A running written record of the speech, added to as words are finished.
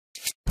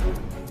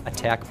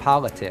attack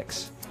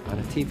politics on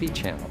a TV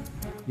channel.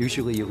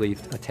 Usually you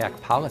leave attack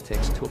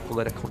politics to a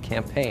political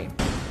campaign.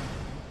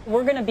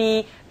 We're going to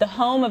be the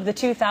home of the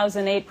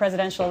 2008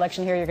 presidential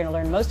election here. You're going to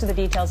learn most of the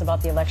details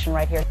about the election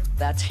right here.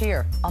 That's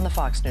here on the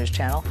Fox News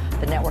Channel,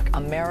 the network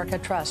America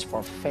trusts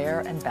for fair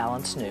and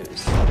balanced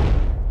news.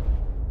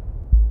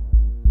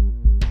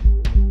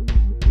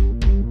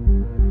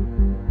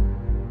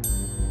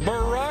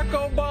 Barack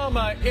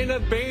Obama in a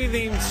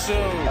bathing suit.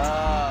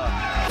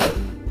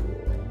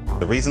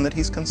 The reason that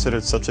he's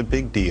considered such a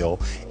big deal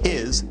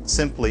is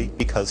simply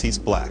because he's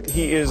black.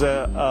 He is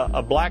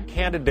a black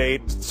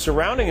candidate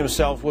surrounding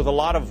himself with a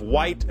lot of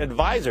white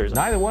advisors.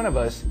 Neither one of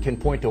us can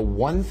point to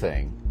one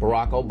thing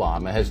Barack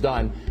Obama has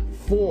done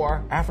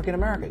for African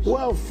Americans.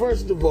 Well,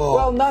 first of all...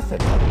 Well, nothing.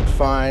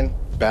 Fine,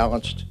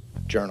 balanced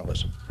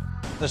journalism.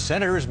 The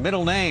senator's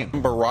middle name.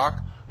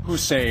 Barack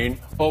Hussein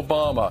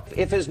Obama.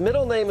 If his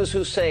middle name is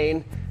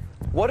Hussein,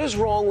 what is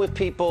wrong with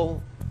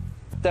people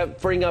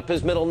that bring up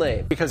his middle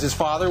name? Because his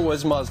father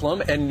was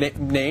Muslim and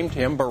named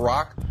him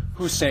Barack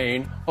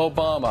Hussein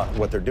Obama.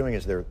 What they're doing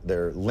is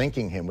they're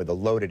linking him with a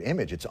loaded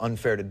image. It's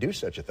unfair to do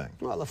such a thing.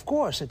 Well, of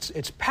course,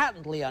 it's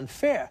patently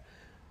unfair.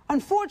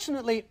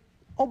 Unfortunately,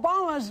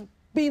 Obama's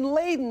been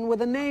laden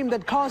with a name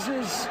that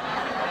causes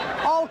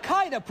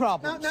Al-Qaeda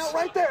problems. Now,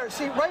 right there,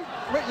 see, right,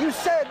 you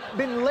said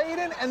bin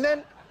Laden and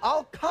then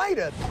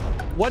Al-Qaeda.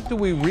 What do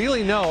we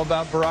really know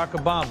about Barack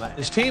Obama?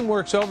 His team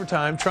works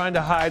overtime trying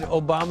to hide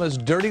Obama's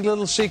dirty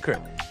little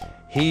secret.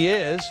 He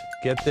is,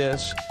 get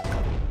this,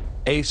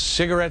 a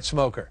cigarette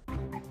smoker.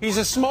 He's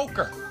a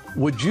smoker.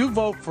 Would you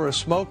vote for a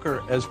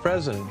smoker as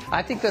president?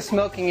 I think the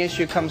smoking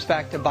issue comes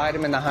back to bite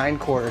him in the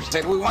hindquarters.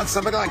 Did we want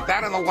somebody like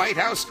that in the White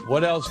House?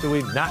 What else do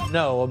we not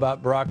know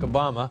about Barack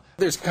Obama?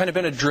 There's kind of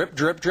been a drip,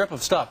 drip, drip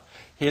of stuff.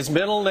 His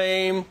middle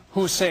name,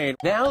 Hussein.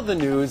 Now the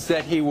news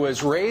that he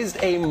was raised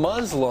a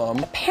Muslim.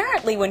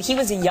 Apparently, when he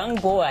was a young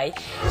boy,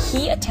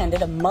 he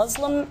attended a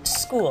Muslim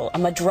school, a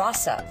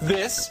madrasa.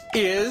 This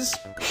is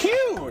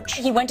huge.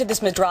 He went to this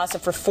madrasa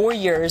for 4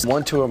 years.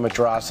 Went to a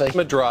madrasa.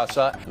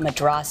 Madrasa.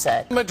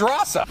 Madrasa.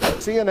 Madrasa.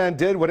 CNN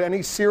did what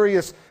any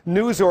serious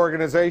news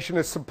organization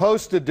is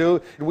supposed to do.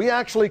 We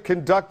actually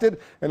conducted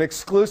an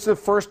exclusive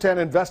first-hand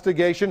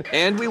investigation.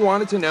 And we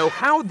wanted to know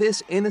how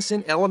this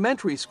innocent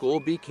elementary school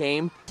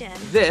became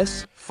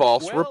this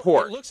false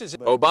report.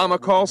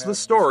 Obama calls the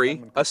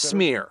story a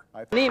smear.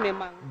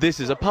 This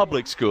is a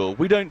public school.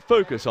 We don't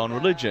focus on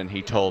religion,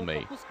 he told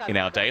me. In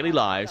our daily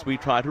lives, we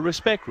try to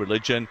respect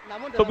religion,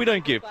 but we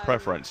don't give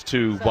preference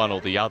to one or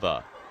the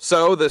other.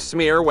 So the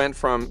smear went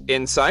from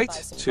Insight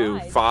to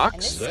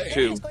Fox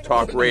to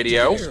talk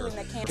radio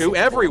to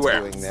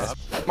everywhere.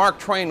 Mark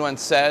Twain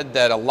once said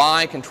that a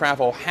lie can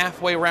travel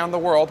halfway around the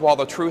world while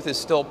the truth is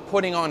still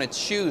putting on its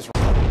shoes.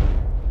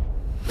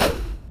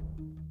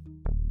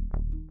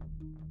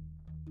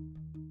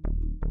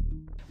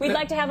 We'd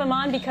like to have him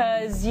on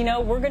because, you know,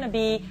 we're going to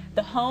be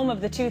the home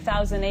of the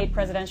 2008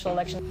 presidential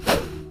election.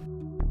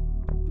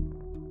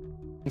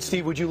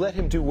 Steve, would you let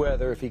him do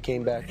weather if he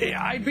came back?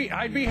 Yeah, I'd be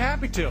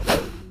happy to.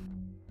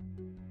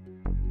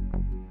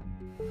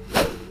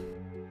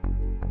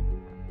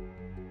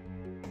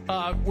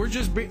 We're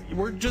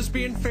just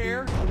being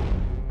fair.